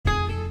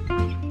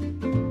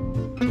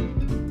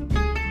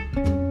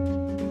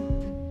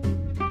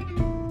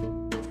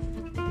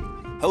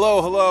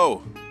Hello,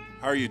 hello.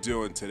 How are you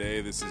doing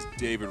today? This is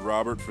David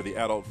Robert for the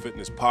Adult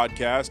Fitness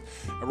Podcast,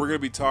 and we're going to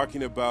be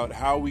talking about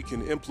how we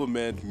can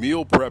implement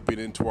meal prepping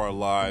into our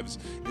lives,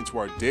 into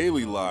our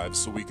daily lives,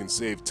 so we can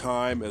save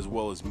time as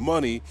well as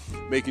money,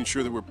 making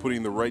sure that we're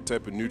putting the right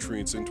type of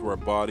nutrients into our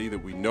body,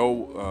 that we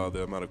know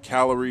the amount of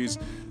calories,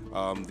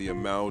 the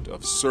amount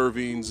of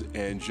servings,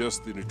 and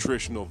just the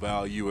nutritional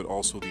value and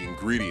also the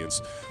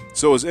ingredients.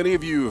 So as any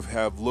of you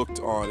have looked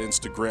on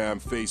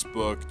Instagram,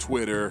 Facebook,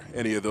 Twitter,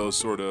 any of those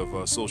sort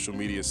of social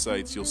media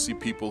sites, you'll see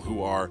people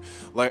who are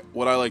like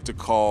what I like to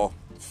call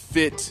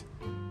fit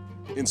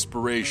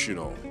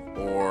inspirational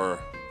or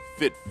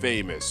fit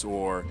famous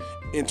or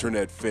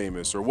internet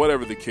famous or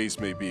whatever the case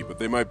may be. But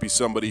they might be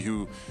somebody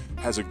who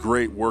has a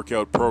great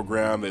workout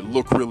program, they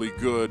look really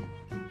good.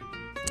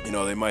 You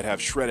know, they might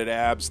have shredded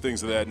abs,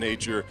 things of that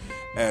nature,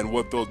 and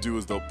what they'll do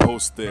is they'll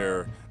post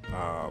their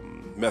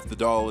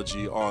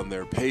methodology on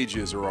their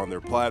pages or on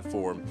their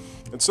platform.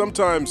 And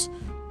sometimes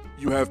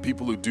you have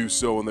people who do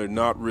so and they're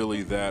not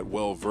really that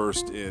well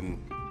versed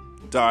in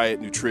diet,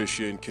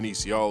 nutrition,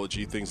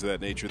 kinesiology, things of that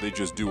nature. They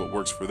just do what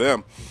works for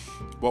them.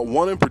 But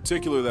one in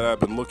particular that I've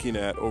been looking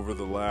at over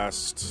the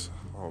last,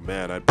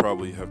 I'd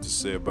probably have to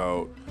say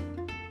about,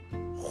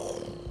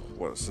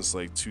 since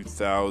like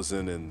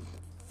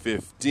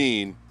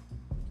 2015,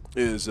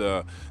 is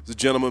a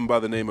gentleman by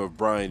the name of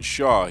Brian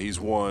Shaw. He's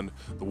won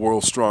the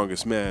world's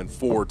strongest man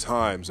 4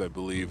 times, I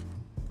believe,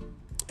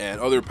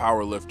 and other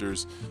power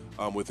lifters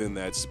within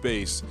that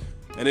space.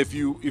 And if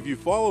you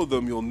follow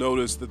them, you'll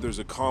notice that there's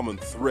a common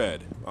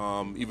thread,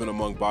 even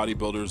among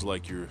bodybuilders,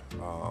 like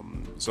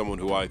someone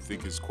who I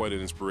think is quite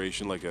an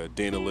inspiration, like a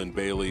Dana Lynn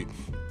Bailey,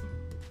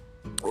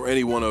 or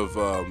any one of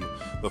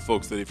the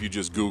folks that if you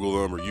just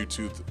Google them or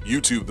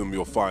YouTube them,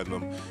 you'll find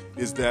them,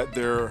 is that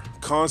they're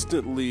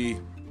constantly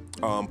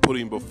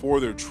putting before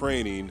their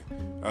training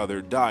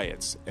their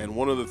diets. And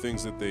one of the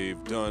things that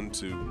they've done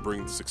to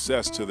bring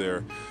success to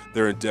their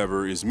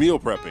endeavor is meal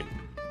prepping.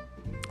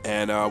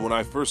 And when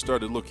I first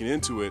started looking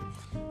into it,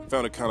 I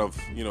found it kind of,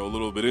 a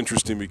little bit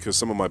interesting, because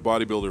some of my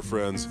bodybuilder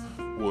friends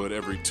would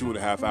every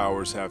 2.5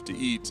 hours have to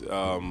eat,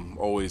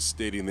 always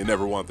stating they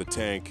never want the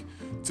tank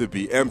to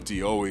be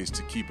empty, always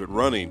to keep it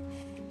running.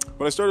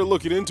 But I started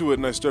looking into it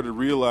and I started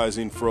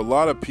realizing for a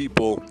lot of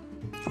people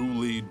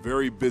who lead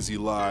very busy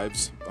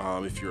lives,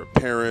 if you're a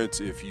parent,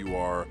 if you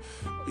are,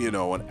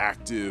 an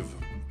active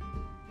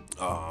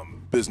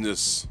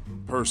business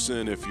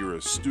person, if you're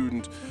a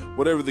student,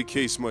 whatever the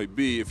case might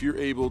be, if you're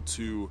able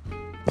to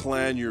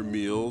plan your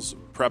meals,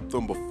 prep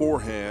them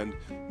beforehand,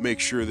 make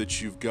sure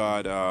that you've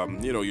got,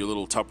 your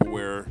little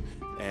Tupperware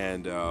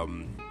and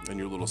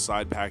your little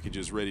side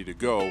packages ready to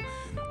go,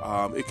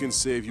 it can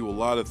save you a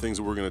lot of things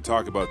that we're going to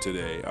talk about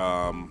today.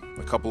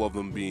 A couple of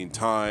them being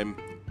time,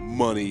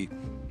 money,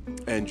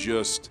 and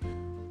just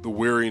the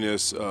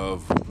weariness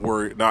of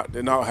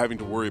not having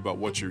to worry about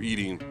what you're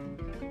eating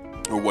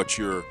or what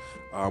you're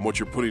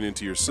putting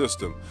into your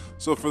system.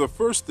 So for the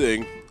first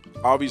thing,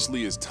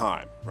 obviously, is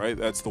time, right?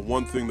 That's the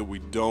one thing that we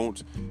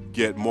don't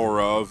get more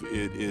of.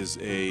 It is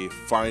a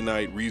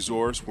finite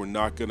resource. We're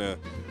not gonna,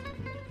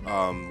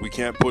 we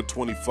can't put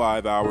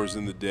 25 hours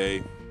in the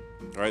day,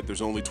 right?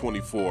 There's only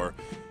 24.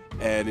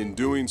 And in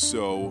doing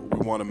so,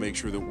 we want to make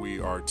sure that we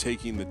are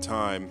taking the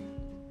time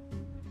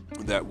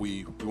that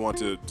we want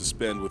to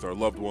spend with our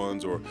loved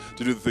ones, or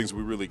to do the things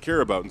we really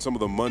care about. And some of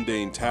the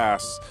mundane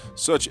tasks,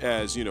 such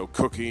as,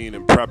 cooking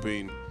and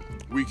prepping,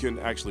 we can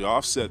actually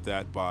offset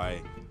that by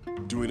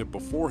doing it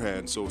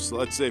beforehand. So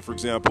let's say, for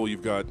example,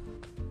 you've got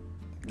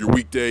your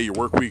weekday, your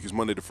work week is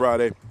Monday to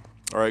Friday.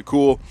 All right,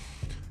 cool.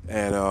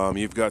 And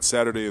you've got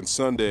Saturday and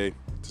Sunday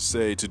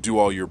to do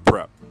all your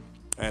prep.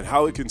 And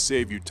how it can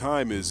save you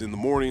time is in the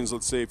mornings.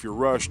 Let's say if you're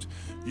rushed,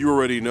 you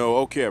already know,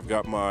 okay, I've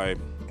got my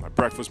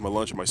breakfast, my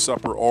lunch, and my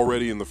supper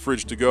already in the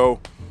fridge to go.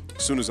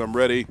 As soon as I'm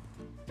ready,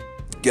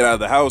 get out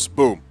of the house,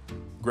 boom,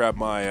 grab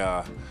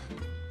my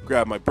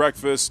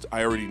breakfast.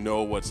 I already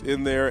know what's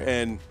in there.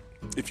 And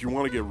if you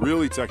want to get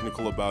really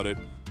technical about it,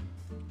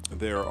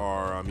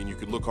 you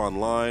could look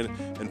online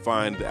and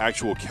find the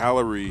actual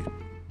calorie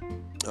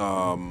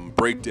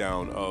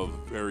breakdown of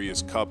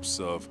various cups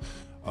of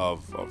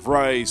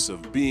rice,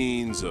 of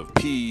beans, of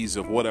peas,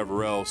 of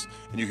whatever else,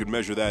 and you could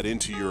measure that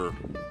into your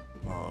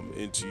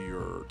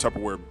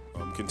Tupperware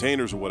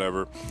containers or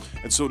whatever.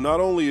 And so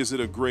not only is it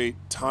a great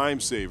time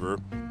saver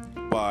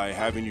by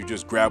having you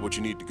just grab what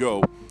you need to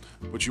go,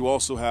 but you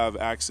also have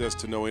access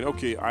to knowing,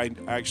 okay, I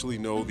actually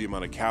know the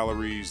amount of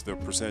calories, the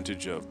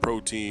percentage of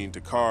protein to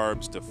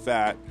carbs to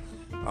fat,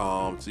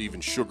 to even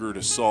sugar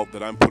to salt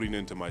that I'm putting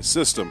into my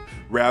system,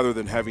 rather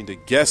than having to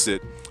guess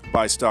it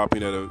by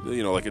stopping at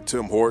like a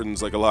Tim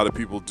Hortons, like a lot of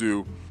people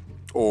do,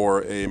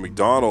 or a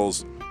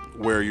McDonald's,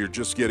 where you're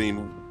just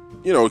getting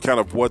kind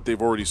of what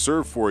they've already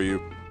served for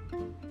you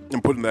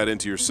and putting that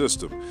into your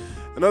system.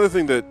 Another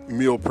thing that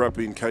meal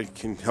prepping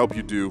can help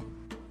you do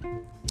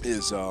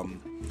is not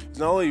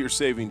only you're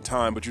saving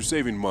time, but you're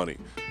saving money.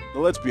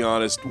 Now, let's be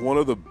honest, one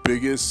of the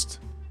biggest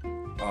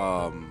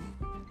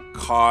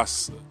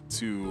costs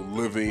to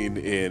living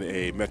in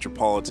a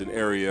metropolitan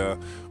area,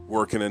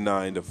 working a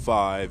 9 to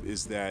 5,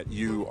 is that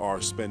you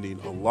are spending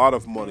a lot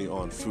of money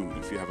on food.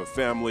 If you have a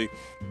family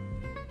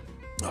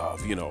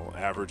of,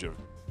 average of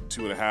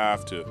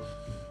 2.5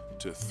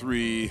 to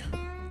 3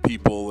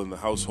 people in the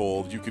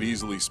household, you could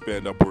easily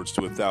spend upwards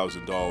to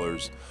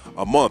 $1,000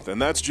 a month,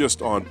 and that's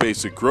just on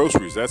basic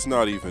groceries. That's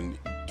not even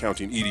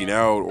counting eating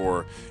out,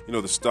 or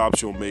the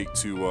stops you'll make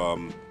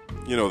to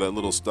that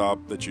little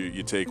stop that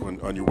you take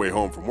on your way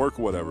home from work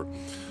or whatever.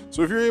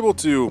 So if you're able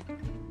to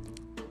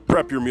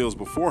prep your meals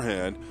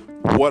beforehand,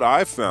 what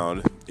I've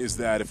found is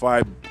that if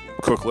I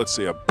cook, let's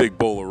say, a big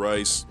pot of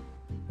rice,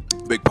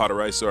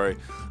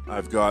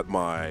 I've got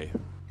my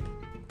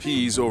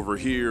peas over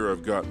here,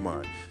 I've got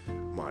my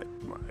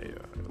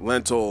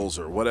lentils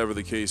or whatever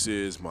the case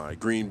is, my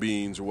green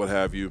beans or what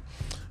have you.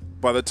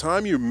 By the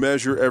time you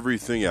measure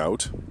everything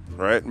out,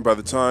 right, and by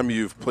the time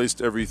you've placed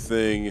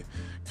everything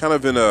kind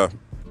of in a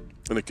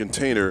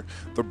container,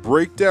 the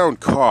breakdown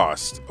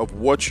cost of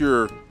what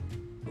you're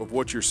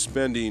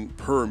spending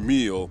per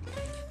meal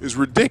is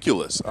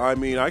ridiculous. I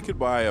mean, I could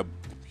buy a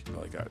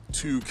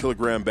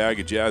 2-kilogram bag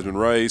of jasmine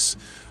rice.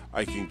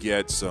 I can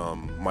get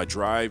my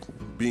dry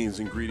beans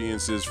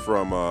ingredients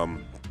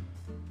from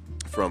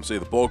say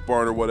the Bulk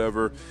Barn or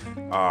whatever.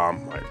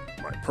 My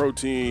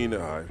protein.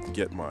 I can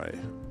get my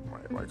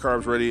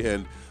carbs ready,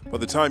 and by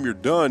the time you're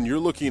done, you're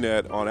looking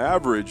at, on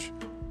average,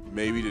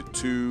 maybe to $2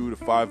 to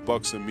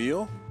 $5 a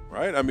meal,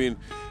 right? I mean,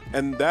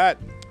 and that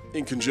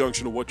in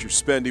conjunction with what you're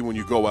spending when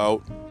you go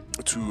out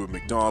to a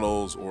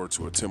McDonald's or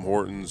to a Tim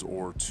Hortons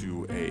or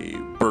to a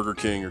Burger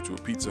King or to a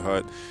Pizza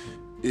Hut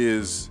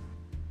is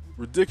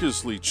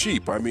ridiculously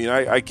cheap. I mean,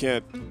 I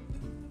can't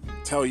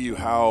tell you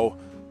how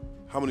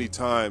many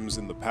times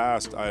in the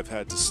past I've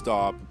had to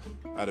stop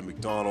at a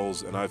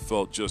McDonald's and I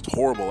felt just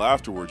horrible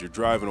afterwards. You're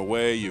driving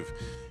away, you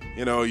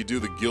do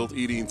the guilt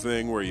eating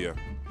thing where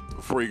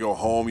before you go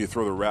home, you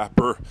throw the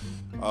wrapper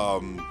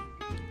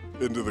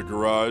into the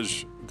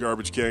garage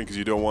garbage can because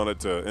you don't want it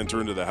to enter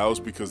into the house,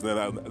 because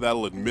then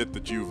that'll admit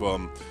that you've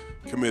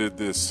committed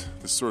this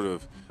sort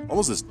of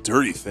almost this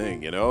dirty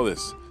thing,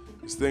 this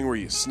thing where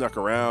you snuck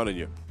around and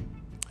you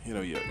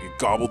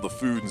gobbled the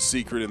food in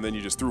secret, and then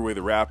you just threw away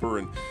the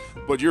wrapper,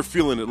 but you're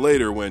feeling it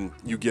later when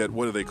you get,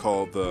 what do they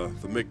call it, the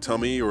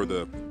McTummy or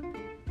the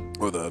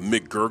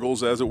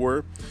McGurgles, as it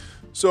were.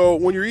 So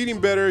when you're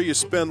eating better, you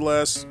spend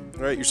less,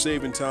 right? You're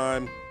saving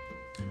time.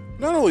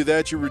 Not only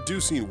that, you're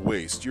reducing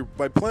waste.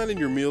 By planning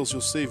your meals,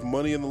 you'll save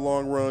money in the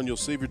long run, you'll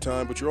save your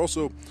time, but you're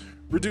also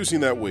reducing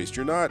that waste.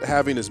 You're not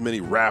having as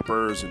many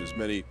wrappers and as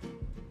many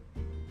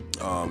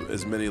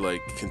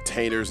like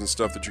containers and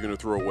stuff that you're going to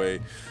throw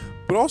away.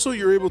 But also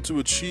you're able to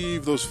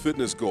achieve those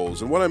fitness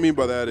goals. And what I mean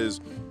by that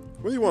is,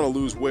 whether you want to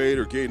lose weight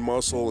or gain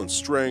muscle and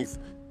strength,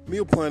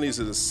 meal planning is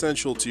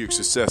essential to your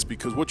success,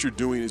 because what you're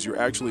doing is you're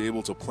actually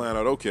able to plan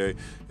out, okay,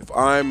 if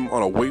I'm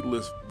on a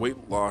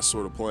weight loss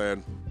sort of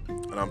plan,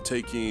 and I'm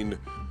taking,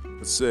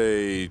 let's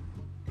say,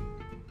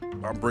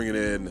 I'm bringing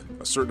in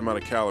a certain amount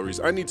of calories,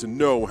 I need to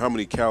know how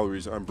many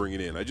calories I'm bringing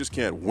in. I just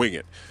can't wing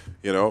it,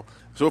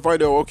 So if I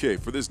know, okay,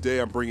 for this day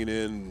I'm bringing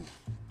in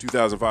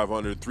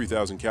 2,500,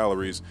 3,000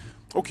 calories,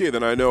 okay,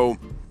 then I know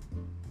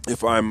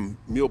if I'm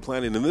meal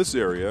planning in this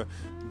area,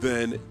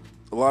 then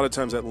a lot of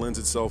times that lends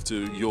itself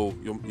to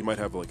you might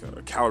have like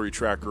a calorie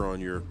tracker on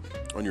your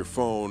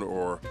phone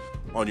or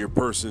on your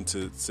person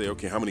to say,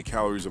 okay, how many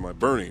calories am I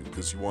burning?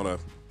 Because you want to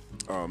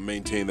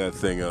maintain that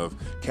thing of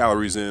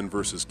calories in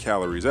versus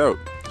calories out.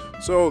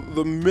 So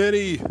the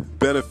many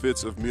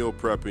benefits of meal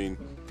prepping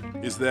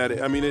is that,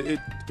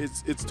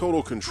 it's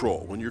total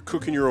control. When you're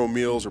cooking your own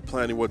meals or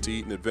planning what to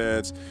eat in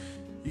advance,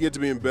 you get to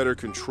be in better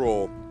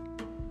control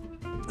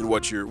in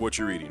what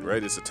you're eating,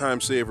 right? It's a time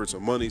saver, it's a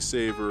money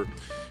saver,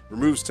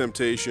 removes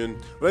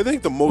temptation. But I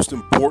think the most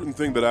important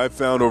thing that I've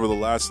found over the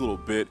last little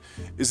bit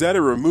is that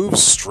it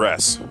removes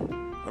stress.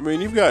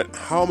 You've got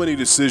how many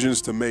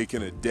decisions to make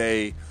in a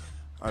day.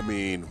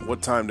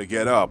 What time to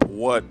get up,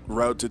 what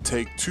route to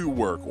take to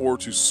work or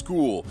to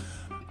school,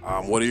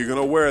 what are you going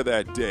to wear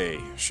that day,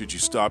 should you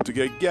stop to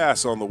get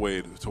gas on the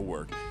way to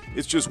work.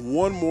 It's just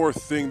one more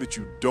thing that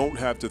you don't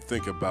have to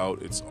think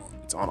about. It's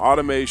on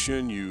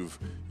automation. You've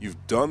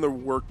done the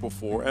work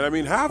before,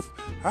 and half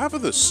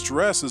of the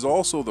stress is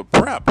also the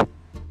prep,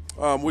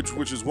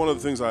 which is one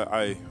of the things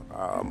I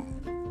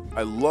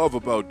love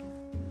about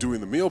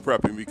doing the meal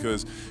prepping,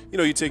 because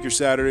you take your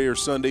Saturday or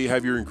Sunday, you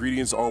have your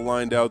ingredients all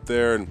lined out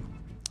there, and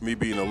me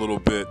being a little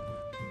bit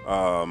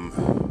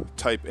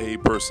type A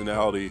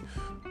personality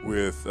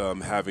with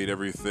having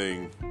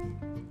everything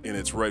in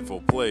its rightful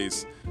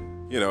place,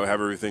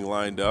 have everything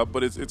lined up,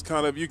 but it's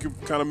kind of, you can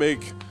kind of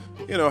make,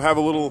 have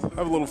a little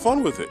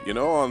fun with it,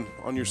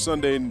 on your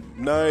Sunday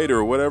night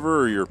or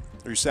whatever, or your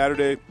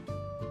Saturday,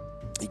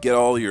 you get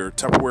all your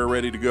Tupperware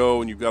ready to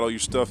go and you've got all your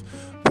stuff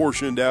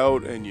portioned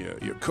out, and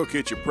you cook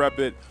it, you prep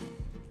it,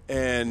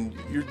 and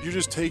you're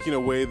just taking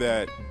away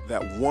that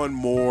one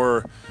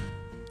more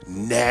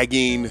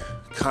nagging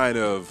kind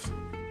of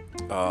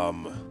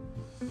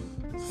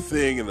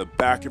thing in the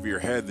back of your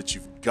head that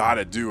you've got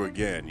to do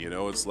again.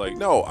 It's like,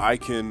 no, I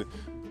can,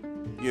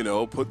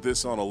 put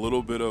this on a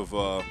little bit of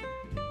a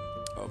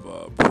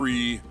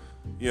pre,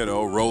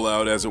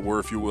 rollout, as it were,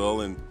 if you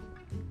will, and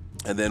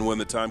then when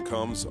the time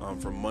comes,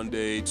 from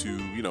Monday to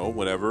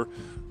whenever,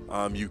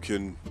 you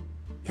can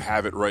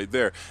have it right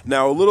there.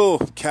 Now, a little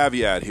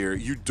caveat here: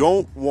 you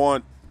don't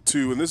want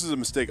to, and this is a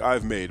mistake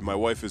I've made. My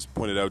wife has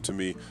pointed out to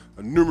me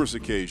on numerous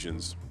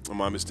occasions on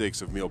my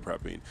mistakes of meal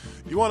prepping.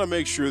 You want to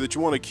make sure that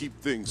you want to keep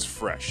things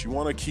fresh. You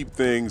want to keep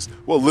things,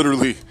 well,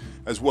 literally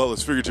as well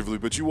as figuratively,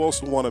 but you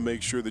also want to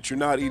make sure that you're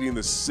not eating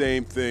the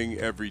same thing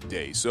every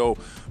day. So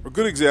a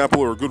good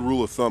example or a good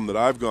rule of thumb that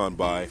I've gone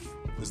by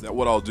is that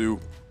what I'll do,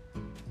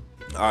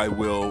 I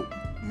will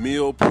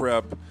meal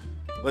prep,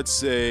 let's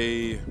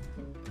say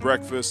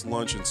breakfast,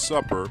 lunch, and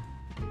supper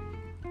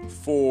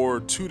for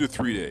 2 to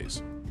 3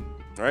 days.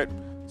 All right?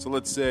 So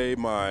let's say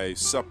my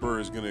supper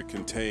is going to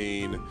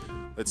contain,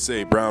 let's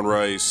say, brown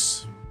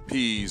rice,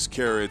 peas,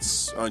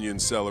 carrots,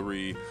 onions,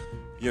 celery,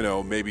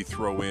 maybe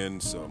throw in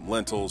some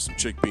lentils, some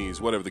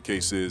chickpeas, whatever the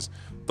case is.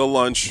 The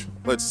lunch,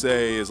 let's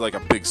say, is like a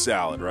big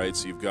salad, right?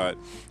 So you've got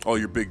all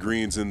your big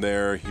greens in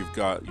there. You've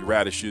got your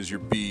radishes, your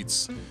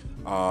beets,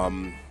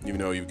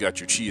 you've got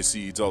your chia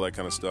seeds, all that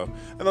kind of stuff.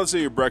 And let's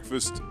say your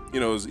breakfast,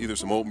 is either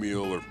some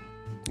oatmeal or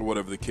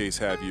whatever the case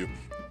have you,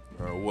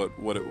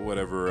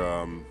 whatever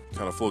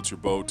kind of floats your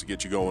boat to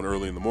get you going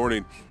early in the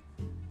morning.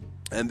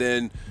 And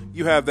then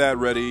you have that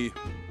ready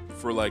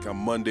for like a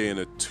Monday and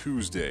a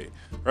Tuesday,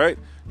 right?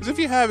 Because if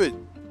you have it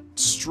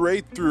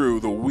straight through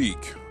the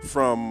week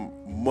from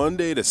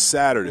Monday to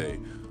Saturday,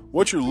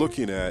 what you're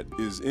looking at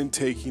is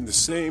intaking the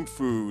same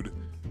food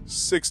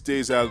 6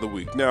 days out of the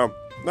week. Now,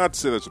 not to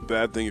say that's a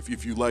bad thing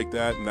if you like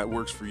that and that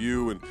works for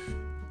you, and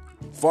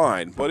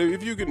fine. But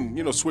if you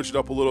can, switch it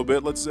up a little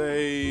bit, let's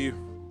say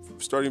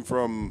starting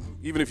from,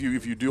 even if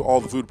you do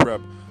all the food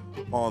prep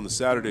on the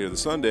Saturday or the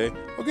Sunday,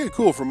 okay,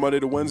 cool. From Monday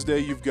to Wednesday,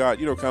 you've got,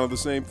 kind of the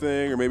same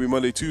thing, or maybe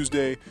Monday,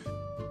 Tuesday,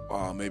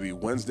 maybe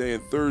Wednesday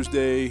and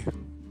Thursday,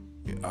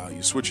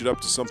 you switch it up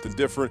to something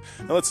different.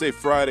 And let's say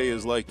Friday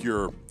is like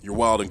your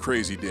wild and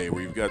crazy day,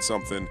 where you've got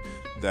something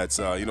that's,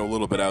 a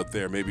little bit out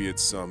there. Maybe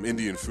it's some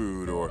Indian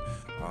food, or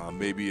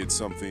maybe it's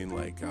something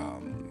like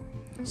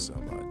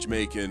some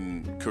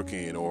Jamaican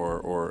cooking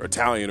or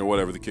Italian, or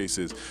whatever the case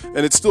is, and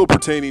it's still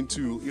pertaining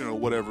to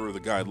whatever the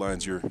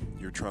guidelines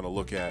you're trying to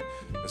look at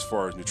as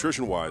far as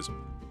nutrition wise.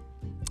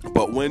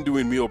 But when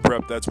doing meal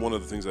prep, that's one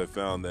of the things I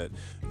found that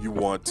you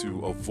want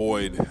to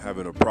avoid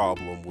having a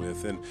problem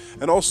with,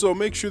 and also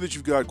make sure that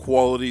you've got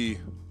quality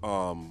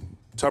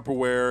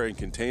Tupperware and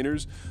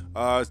containers.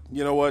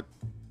 You know what?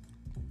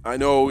 I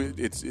know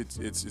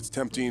it's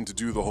tempting to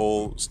do the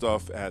whole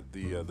stuff at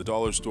the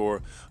dollar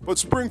store, but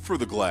spring for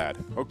the Glad.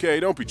 Okay,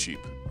 don't be cheap.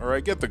 All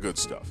right, get the good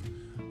stuff.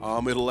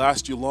 It'll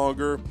last you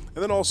longer, and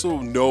then also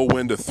know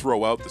when to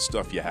throw out the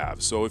stuff you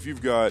have. So if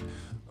you've got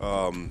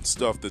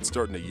stuff that's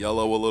starting to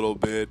yellow a little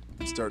bit,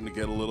 starting to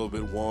get a little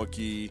bit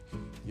wonky,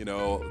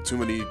 too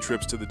many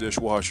trips to the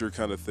dishwasher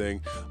kind of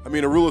thing. I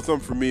mean, a rule of thumb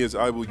for me is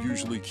I will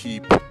usually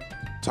keep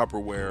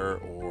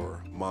Tupperware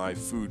or my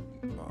food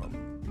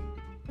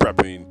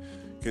prepping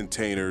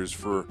containers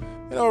for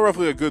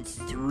roughly a good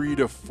 3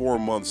 to 4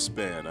 month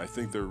span. I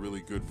think they're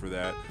really good for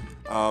that.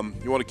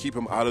 You want to keep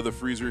them out of the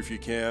freezer if you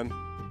can.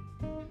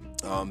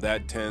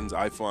 That tends,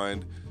 I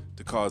find,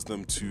 to cause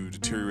them to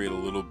deteriorate a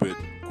little bit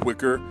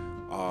quicker.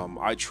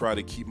 I try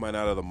to keep mine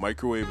out of the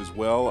microwave as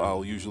well.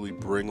 I'll usually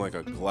bring like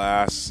a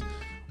glass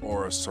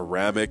or a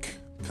ceramic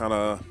kind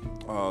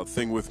of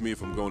thing with me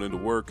if I'm going into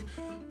work,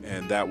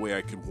 and that way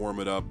I can warm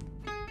it up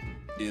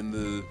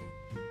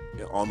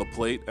on the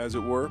plate, as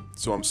it were.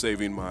 So I'm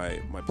saving my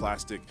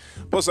plastic.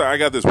 Plus, I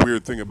got this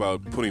weird thing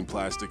about putting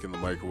plastic in the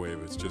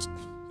microwave. It's just,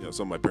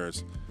 some of my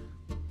parents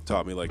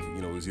taught me, like,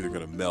 it was either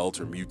going to melt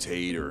or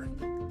mutate or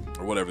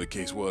whatever the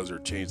case was, or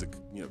change the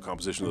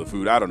composition of the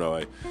food. I don't know.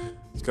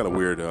 It's kind of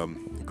weird. I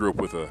grew up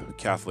with a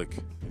Catholic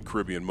and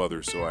Caribbean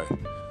mother, so I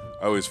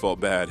always felt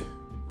bad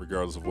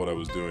regardless of what I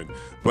was doing.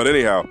 But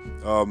anyhow,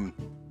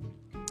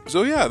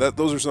 so yeah,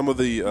 those are some of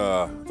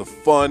the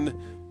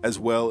fun as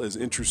well as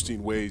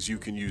interesting ways you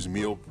can use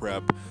meal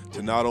prep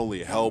to not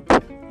only help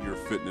your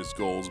fitness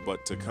goals,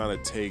 but to kind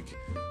of take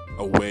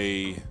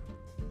away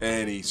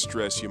any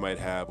stress you might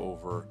have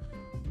over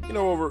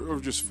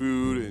just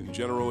food in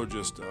general, or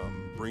just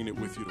bringing it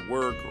with you to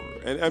work.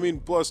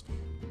 Plus,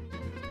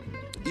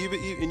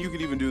 even you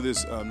could even do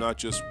this not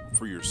just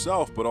for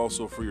yourself, but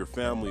also for your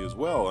family as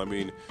well. I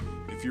mean,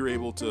 if you're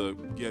able to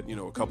get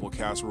a couple of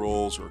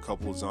casseroles or a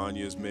couple of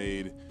lasagnas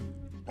made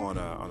on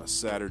a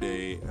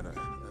Saturday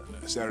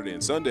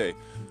and Sunday,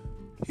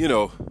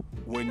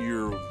 when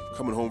you're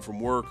coming home from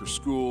work or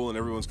school and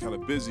everyone's kind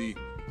of busy,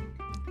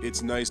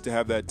 it's nice to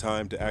have that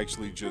time to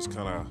actually just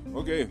kind of,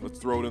 okay, let's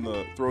throw it in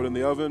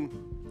the oven,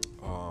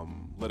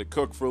 let it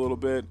cook for a little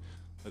bit,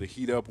 let it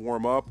heat up,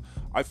 warm up.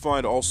 I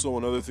find also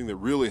another thing that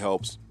really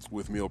helps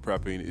with meal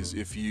prepping is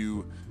if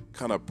you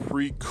kind of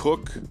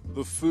pre-cook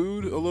the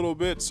food a little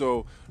bit.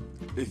 So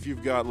if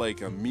you've got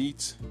like a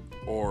meat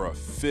or a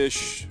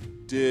fish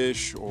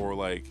dish or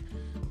like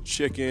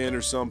chicken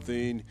or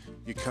something,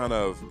 you kind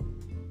of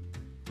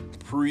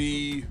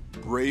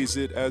pre-braise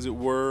it, as it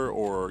were,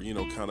 or you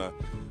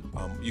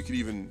could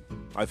even,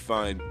 I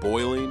find,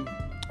 boiling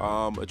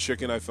a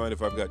chicken. I find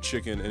if I've got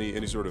chicken,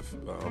 any sort of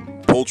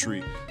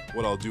poultry,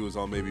 what I'll do is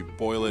I'll maybe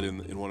boil it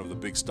in one of the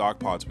big stock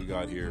pots we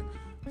got here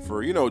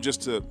for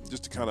just to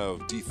kind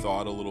of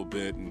de-thaw it a little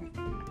bit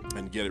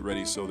and get it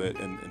ready so that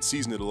and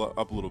season it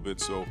up a little bit,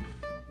 so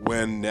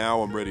when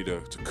now I'm ready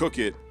to cook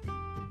it,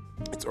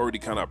 it's already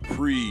kind of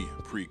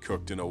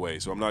pre-cooked in a way.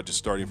 So I'm not just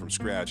starting from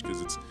scratch,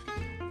 because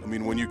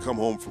when you come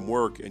home from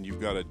work and you've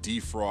got to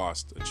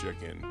defrost a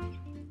chicken,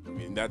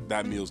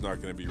 that meal's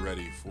not going to be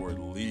ready for at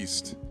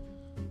least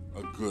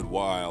a good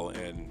while,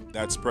 and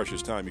that's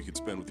precious time you could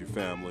spend with your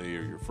family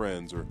or your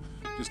friends or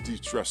just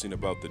de-stressing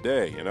about the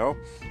day,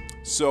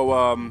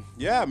 So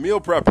meal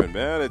prepping,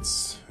 man,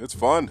 it's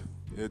fun.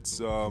 It's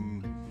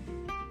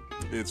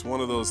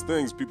one of those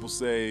things people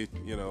say,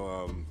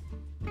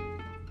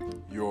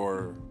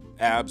 your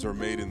abs are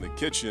made in the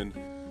kitchen,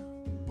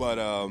 but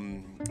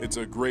it's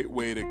a great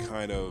way to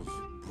kind of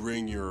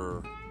bring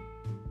your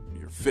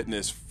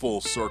fitness full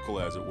circle,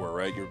 as it were,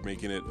 right? You're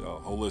making it a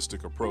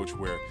holistic approach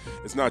where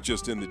it's not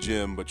just in the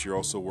gym, but you're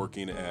also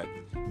working at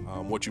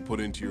what you put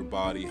into your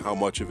body, how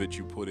much of it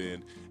you put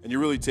in, and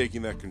you're really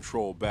taking that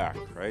control back,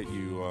 right?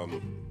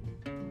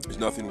 There's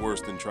nothing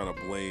worse than trying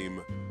to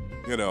blame,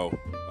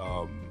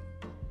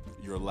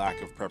 your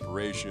lack of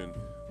preparation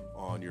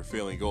on your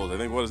failing goals. I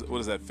think what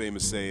is that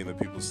famous saying that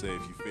people say,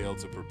 if you fail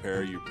to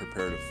prepare, you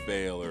prepare to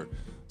fail, or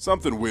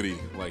something witty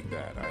like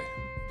that. I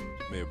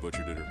may have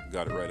butchered it or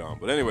got it right on.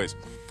 But anyways,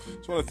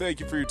 just want to thank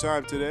you for your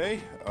time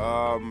today.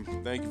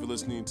 Thank you for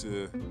listening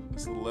to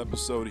this little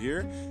episode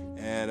here.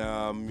 And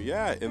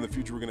in the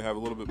future we're going to have a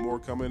little bit more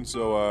coming.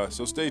 So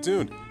stay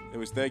tuned.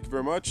 Anyways, thank you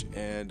very much,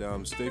 and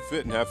stay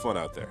fit and have fun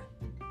out there.